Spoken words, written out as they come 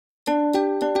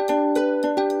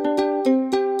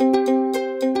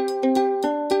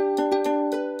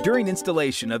During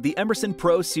installation of the Emerson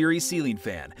Pro Series ceiling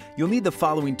fan, you'll need the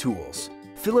following tools: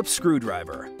 Phillips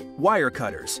screwdriver, wire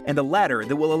cutters, and a ladder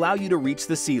that will allow you to reach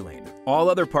the ceiling. All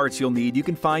other parts you'll need you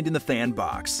can find in the fan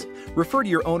box. Refer to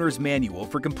your owner's manual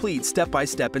for complete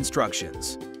step-by-step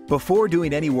instructions. Before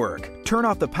doing any work, turn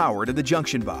off the power to the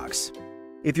junction box.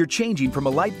 If you're changing from a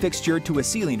light fixture to a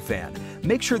ceiling fan,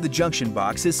 make sure the junction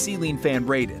box is ceiling fan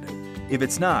rated. If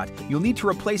it's not, you'll need to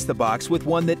replace the box with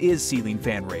one that is ceiling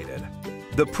fan rated.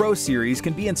 The Pro Series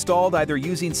can be installed either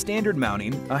using standard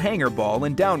mounting, a hanger ball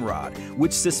and down rod,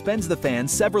 which suspends the fan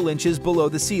several inches below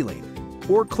the ceiling,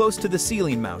 or close to the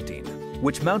ceiling mounting,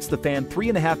 which mounts the fan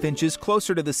 3.5 inches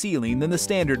closer to the ceiling than the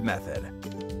standard method.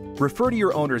 Refer to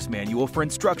your owner's manual for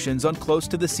instructions on close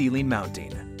to the ceiling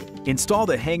mounting. Install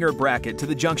the hanger bracket to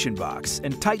the junction box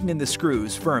and tighten in the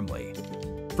screws firmly.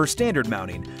 For standard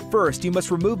mounting, first you must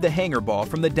remove the hanger ball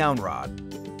from the down rod.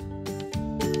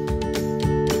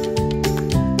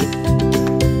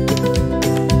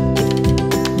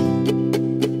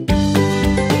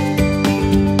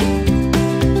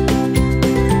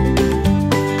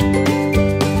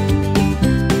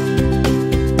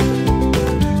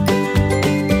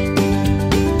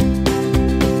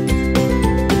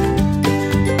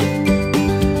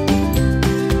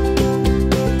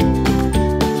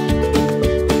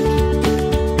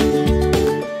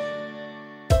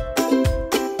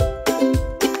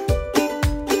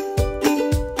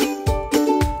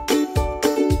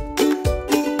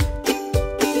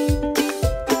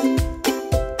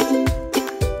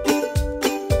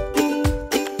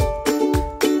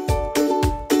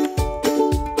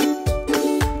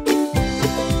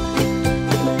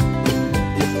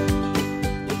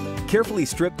 Carefully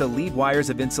strip the lead wires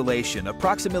of insulation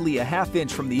approximately 1/2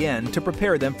 inch from the end to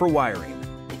prepare them for wiring.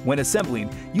 When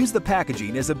assembling, use the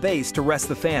packaging as a base to rest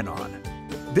the fan on.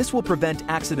 This will prevent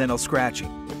accidental scratching.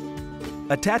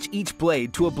 Attach each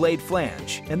blade to a blade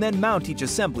flange and then mount each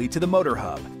assembly to the motor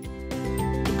hub.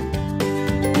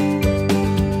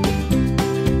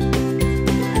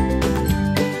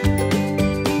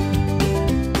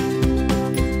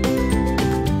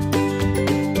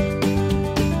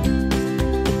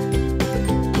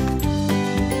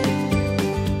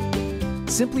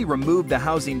 Simply remove the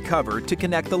housing cover to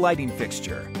connect the lighting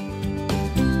fixture.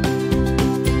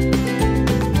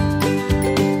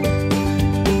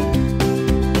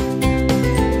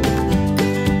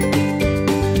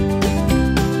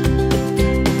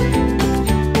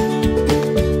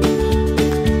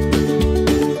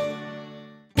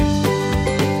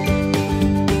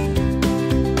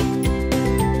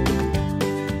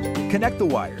 Connect the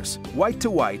wires, white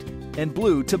to white and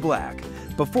blue to black,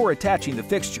 before attaching the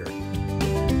fixture.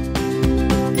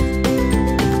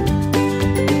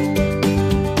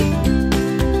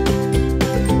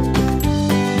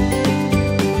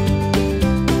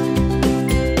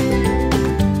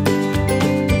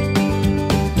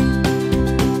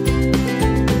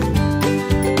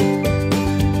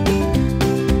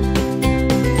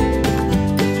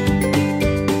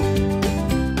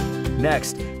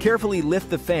 Next, carefully lift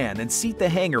the fan and seat the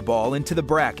hanger ball into the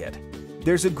bracket.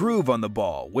 There's a groove on the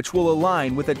ball, which will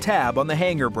align with a tab on the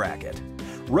hanger bracket.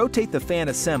 Rotate the fan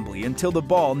assembly until the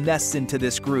ball nests into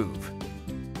this groove.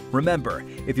 Remember,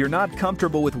 if you're not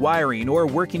comfortable with wiring or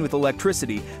working with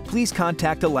electricity, please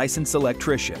contact a licensed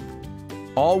electrician.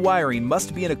 All wiring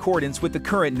must be in accordance with the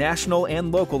current national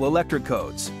and local electric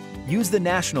codes. Use the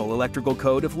national electrical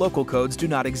code if local codes do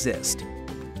not exist.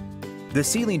 The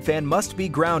ceiling fan must be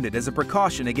grounded as a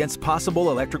precaution against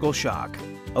possible electrical shock.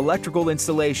 Electrical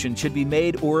installation should be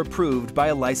made or approved by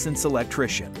a licensed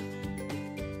electrician.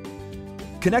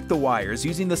 Connect the wires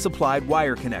using the supplied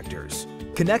wire connectors.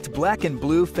 Connect black and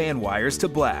blue fan wires to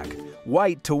black,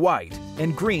 white to white,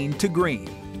 and green to green,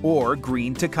 or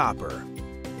green to copper.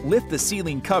 Lift the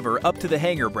ceiling cover up to the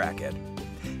hanger bracket.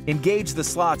 Engage the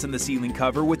slots in the ceiling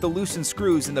cover with the loosened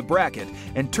screws in the bracket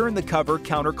and turn the cover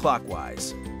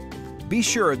counterclockwise. Be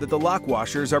sure that the lock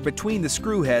washers are between the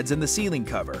screw heads and the ceiling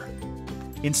cover.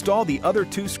 Install the other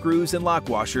 2 screws and lock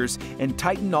washers and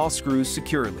tighten all screws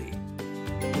securely.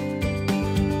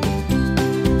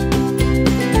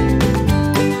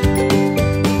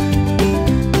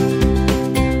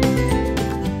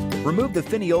 Remove the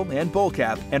finial and bowl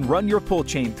cap and run your pull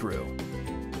chain through.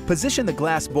 Position the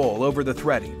glass bowl over the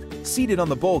threading, seat it on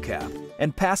the bowl cap,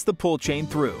 and pass the pull chain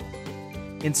through.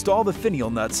 Install the finial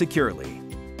nut securely.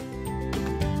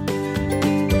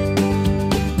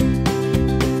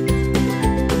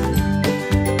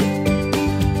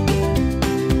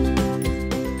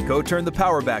 Go turn the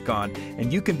power back on,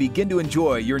 and you can begin to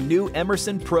enjoy your new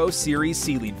Emerson Pro Series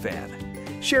ceiling fan.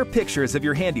 Share pictures of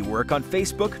your handiwork on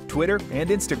Facebook, Twitter, and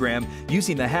Instagram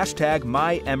using the hashtag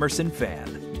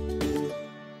MyEmersonFan.